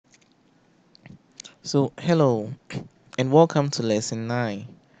So, hello and welcome to lesson 9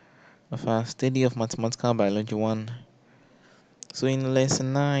 of our study of Mathematical Biology 1. So, in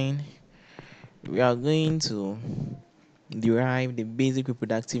lesson 9, we are going to derive the basic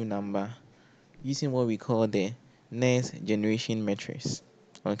reproductive number using what we call the next generation matrix.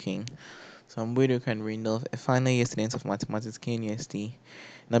 Okay, so I'm Bodo Randolph, a final year student of Mathematics KNUST,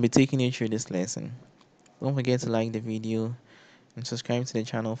 and I'll be taking you through this lesson. Don't forget to like the video and subscribe to the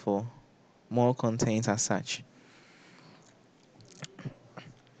channel for more content as such.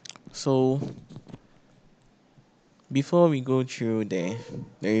 So, before we go through the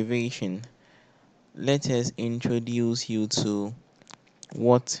derivation, let us introduce you to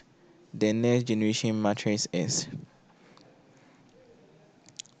what the next generation matrix is.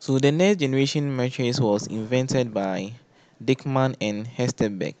 So the next generation matrix was invented by Dickman and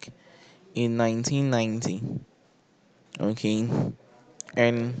Hesterbeck in 1990. Okay,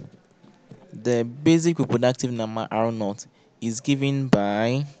 and the basic reproductive number R0 is given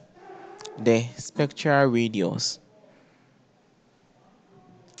by the spectral radius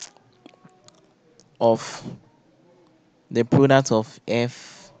of the product of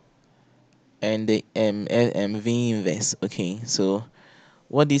F and the V inverse. Okay, so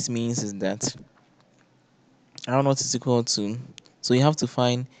what this means is that R0 is equal to, so you have to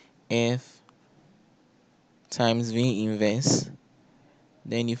find F times V inverse,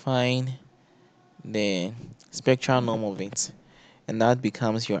 then you find the spectral norm of it, and that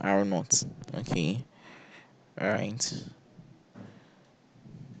becomes your R0. Okay, alright.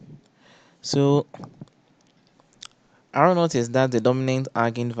 So R0 is that the dominant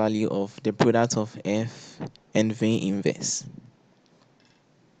eigenvalue of the product of F and V inverse.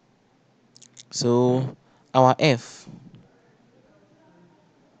 So our F,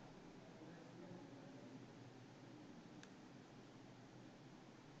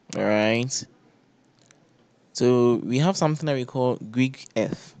 alright. So we have something that we call Greek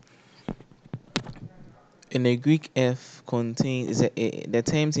F. And the Greek F contains the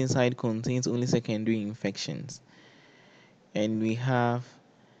terms inside contains only secondary infections, and we have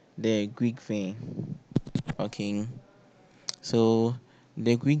the Greek vein. Okay, so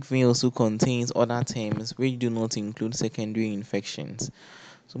the Greek vein also contains other terms which do not include secondary infections.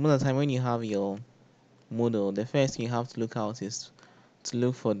 So most of the time when you have your model, the first thing you have to look out is to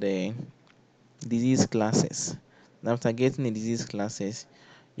look for the disease classes. And after getting the disease classes,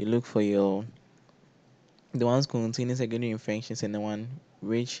 you look for the ones containing secondary infections and the one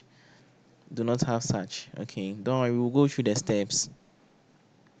which do not have such. Okay, don't worry, we'll go through the steps.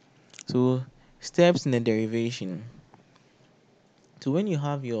 So steps in the derivation. So when you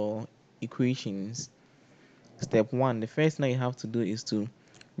have your equations, step 1, the first thing you have to do is to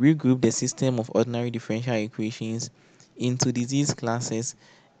regroup the system of ordinary differential equations into disease classes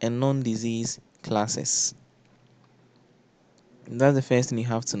and non-disease classes. That's the first thing you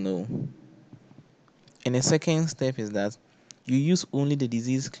have to know. And the second step is that you use only the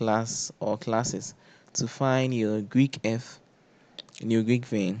disease class or classes to find your Greek F in your Greek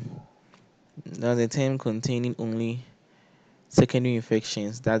vein. That's a term containing only secondary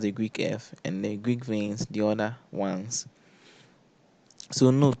infections, that's the Greek F, and the Greek veins, the other ones.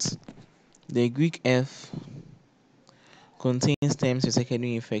 So note, the Greek F contains terms with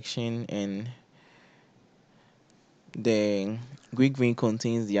secondary infection, and the Greek vein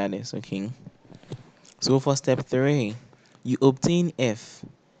contains the others. Okay. So for step 3, you obtain F,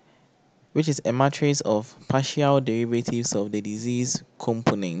 which is a matrix of partial derivatives of the disease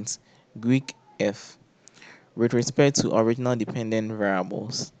components, Greek F, with respect to original dependent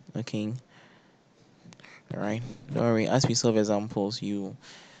variables. Okay. Alright. Don't worry, as we solve examples, you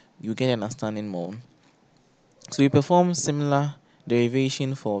get an understanding more. So we perform similar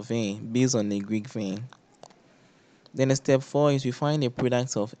derivation for vein based on the Greek vein. Then the step 4 is we find the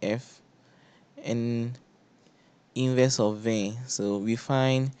product of F and inverse of vein. So we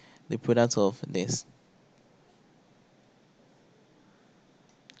find the product of this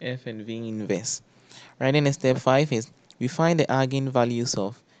F and V inverse. Right, then the step 5 is we find the eigenvalues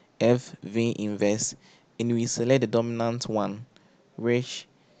of F, V inverse, and we select the dominant one, which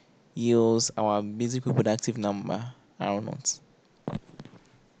yields our basic reproductive number, R0.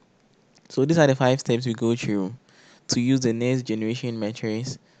 So these are the 5 steps we go through to use the next generation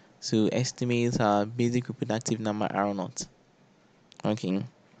matrix to estimate our basic reproductive number R0. Okay,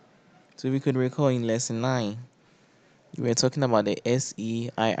 so we could recall in lesson 9, we were talking about the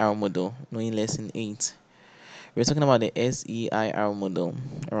SEIR model. No, in lesson 8, we were talking about the SEIR model,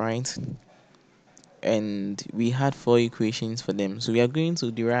 alright? And we had 4 equations for them. So we are going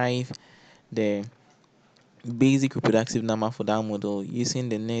to derive the basic reproductive number for that model using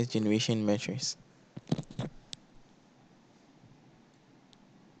the next generation matrix.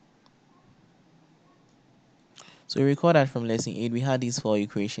 So you recall that from lesson 8 we had these 4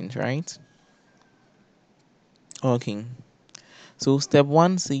 equations, right? Okay. So step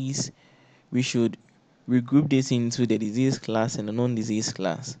 1 says we should regroup this into the disease class and the non-disease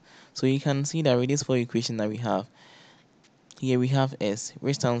class. So you can see that with these 4 equations that we have, here we have S,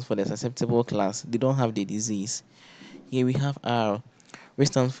 which stands for the susceptible class. They don't have the disease. Here we have R, which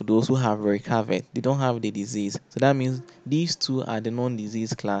stands for those who have recovered. They don't have the disease. So that means these two are the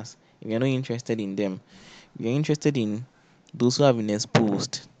non-disease class. If you're not interested in them, we are interested in those who have been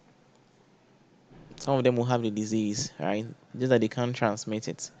exposed. Some of them will have the disease, right? Just that they can't transmit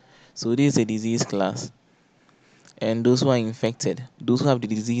it. So this is a disease class. And those who are infected, those who have the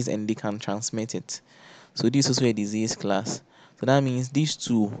disease and they can transmit it. So this is also a disease class. So that means these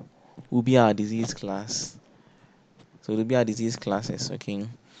two will be our disease class. So they'll be our disease classes, okay?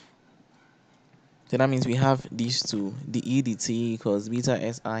 So that means we have these two. The EDT equals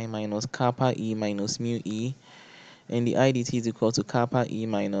beta Si minus kappa E minus mu E. And the IDT is equal to kappa E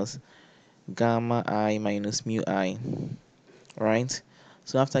minus gamma I minus mu I. Right?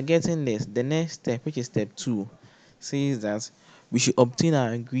 So after getting this, the next step, which is step 2, says that we should obtain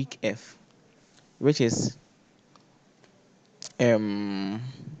our Greek F, which is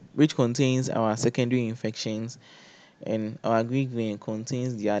which contains our secondary infections, and our Greek vein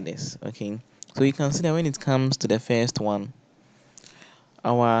contains the others. Okay, so you can see that when it comes to the first one,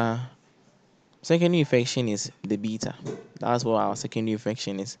 our secondary infection is the beta. That's what our secondary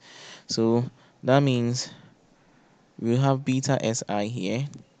infection is. So that means we have beta Si here.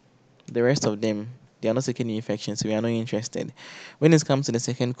 The rest of them, they are not secondary infections, so we are not interested. When it comes to the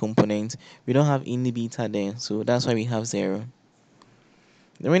second component, we don't have any beta there, so that's why we have 0.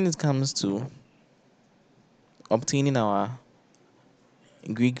 Then when it comes to obtaining our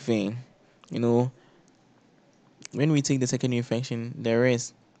Greek vein, when we take the secondary infection, the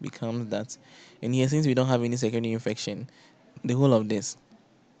rest becomes that. And here, since we don't have any secondary infection, the whole of this.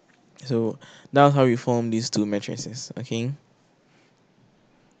 So that's how we form these two matrices, okay?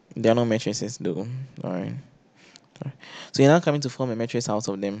 They are not matrices though. Alright. So you're now coming to form a matrix out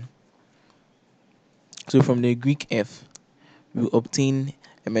of them. So from the Greek F, we obtain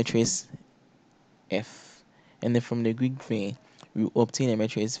a matrix F. And then from the Greek vein, we obtain a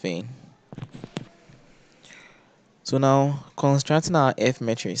matrix vein. So now, constructing our F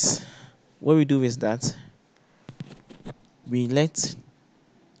matrix, what we do is that we let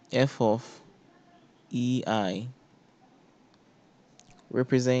F of EI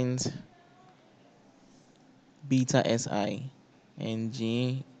represent beta Si, and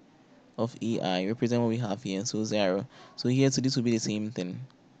G of EI represent what we have here, so 0. So here, so this will be the same thing.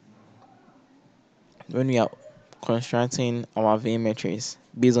 When we are constructing our vein matrix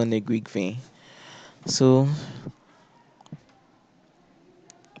based on the Greek vein. So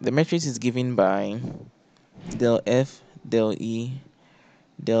the matrix is given by del F, del E,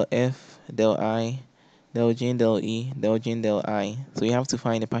 del F, del I, del G, del E, del G, del I. So you have to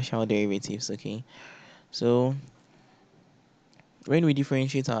find the partial derivatives, okay? So when we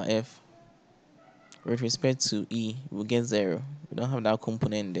differentiate our F with respect to E, we'll get 0. We don't have that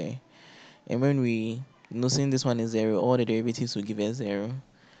component there. And when we, since this one is 0, all the derivatives will give us 0.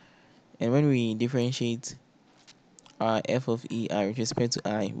 And when we differentiate our F of EI with respect to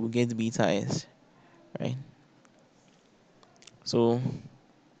I, we'll get beta S, right? So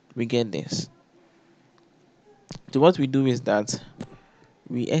we get this. So what we do is that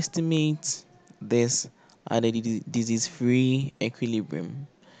we estimate this at a disease-free equilibrium.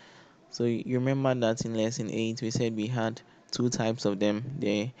 So you remember that in lesson 8 we said we had 2 types of them.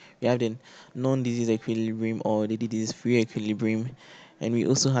 We have the non-disease equilibrium or the disease-free equilibrium, and we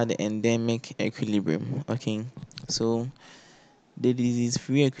also had the endemic equilibrium. Okay, so the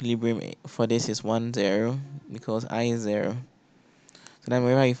disease-free equilibrium for this is 1, 0 because I is 0. So then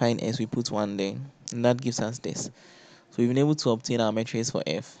wherever we find S, we put 1 there, and that gives us this. So we've been able to obtain our matrix for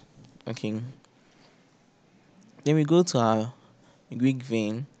F. Okay. Then we go to our Greek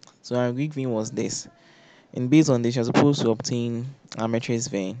vein. So our Greek vein was this. And based on this, you're supposed to obtain our matrix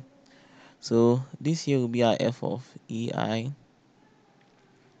vein. So this here will be our F of EI.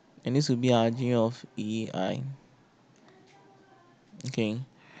 And this will be our G of EI. Okay.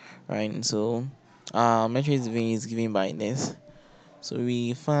 Right. So our matrix vein is given by this. So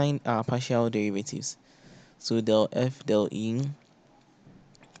we find our partial derivatives. So del F, del E,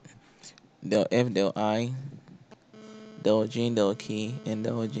 del F, del I, del J, del K, and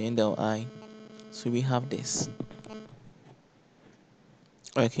del J, del I. So we have this.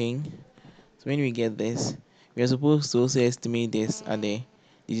 Okay. So when we get this, we are supposed to also estimate this at the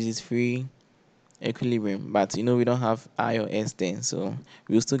disease-free equilibrium. But we don't have I or S then, so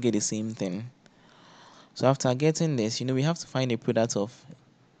we'll still get the same thing. So after getting this, we have to find a product of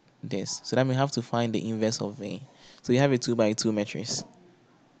this. So then we have to find the inverse of A. So you have a 2 by 2 matrix.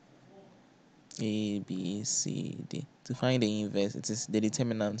 A, B, C, D. To find the inverse, it is the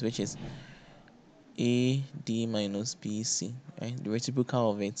determinant, which is A, D minus B, C, right? The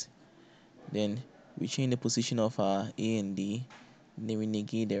reciprocal of it. Then we change the position of our A and D, then we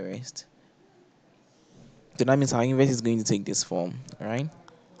negate the rest. So that means our inverse is going to take this form, right?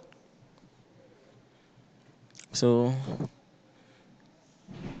 So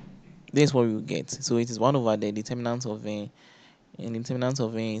this is what we will get. So it is 1 over the determinant of A, and the determinant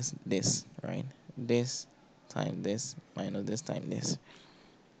of A is this, right? This times this minus this times this.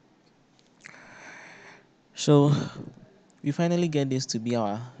 So we finally get this to be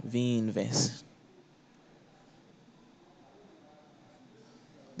our V inverse.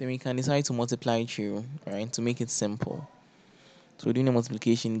 Then we can decide to multiply it through, right, to make it simple. So doing the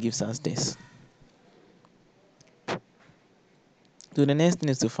multiplication gives us this. So the next thing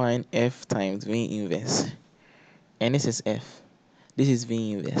is to find F times V inverse. And this is F. This is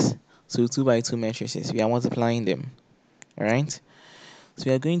V inverse. So 2 by 2 matrices, we are multiplying them. Alright? So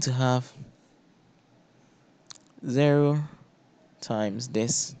we are going to have 0 times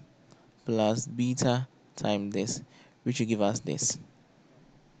this plus beta times this, which will give us this.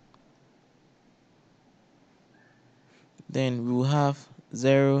 Then we will have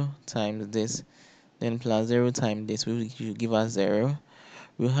 0 times this, then plus 0 times this, which will give us 0.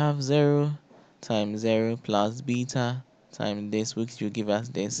 We'll have 0 times 0 plus beta times this, which will give us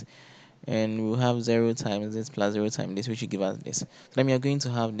this. And we'll have 0 times this plus 0 times this, which will give us this. So then we are going to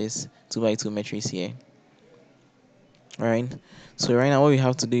have this 2 by 2 matrix here. Alright. So right now what we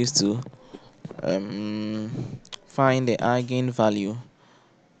have to do is to find the eigenvalue.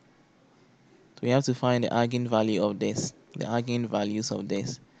 So we have to find the eigenvalue of this, the eigenvalues of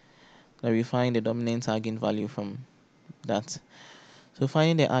this. Then we find the dominant eigenvalue from that. So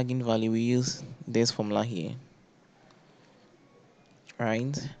finding the eigenvalue, we use this formula here.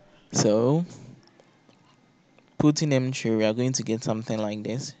 Right? So putting them through, we are going to get something like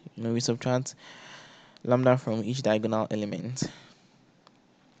this. We subtract lambda from each diagonal element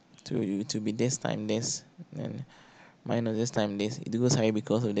to be this time this, and minus this time this. It goes high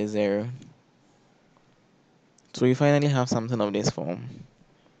because of the 0. So we finally have something of this form.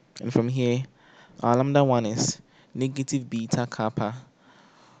 And from here, our lambda 1 is negative beta kappa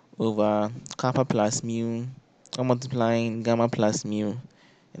over kappa plus mu, or multiplying gamma plus mu,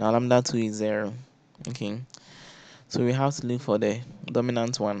 and our lambda 2 is 0. Okay, so we have to look for the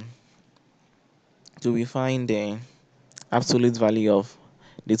dominant one. So we find the absolute value of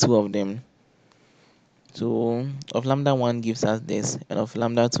the two of them. So of lambda 1 gives us this, and of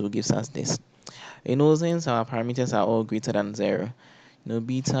lambda 2 gives us this. Since our parameters are all greater than 0,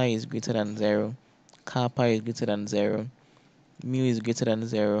 beta is greater than 0, kappa is greater than 0, mu is greater than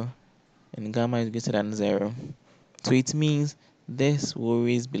 0, and gamma is greater than 0. So it means this will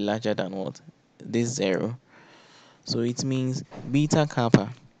always be larger than what? This 0. So it means beta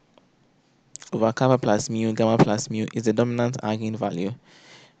kappa over kappa plus mu, gamma plus mu is the dominant eigenvalue,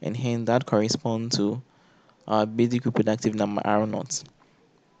 and hence that corresponds to our basic reproductive number R0.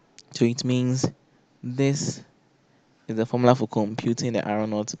 So it means this is the formula for computing the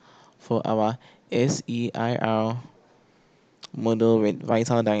R0 for our SEIR model with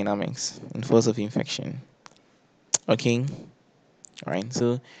vital dynamics and force of infection. Okay, all right.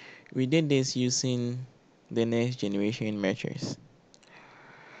 So we did this using the next generation measures.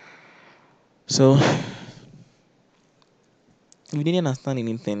 So if you didn't understand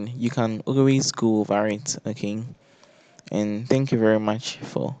anything, you can always go over it. Okay, and thank you very much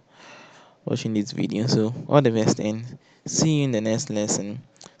for watching this video. So all the best, and see you in the next lesson.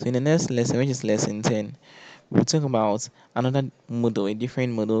 So in the next lesson, which is lesson 10, we'll talk about another model, a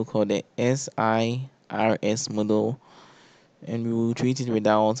different model called the SIRS model, and we will treat it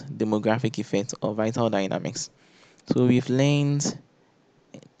without demographic effect or vital dynamics. So we've learned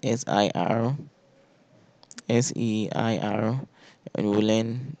SIR, SEIR, and we'll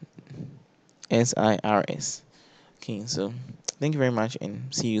learn SIRS. Okay, so thank you very much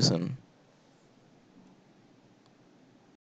and see you soon.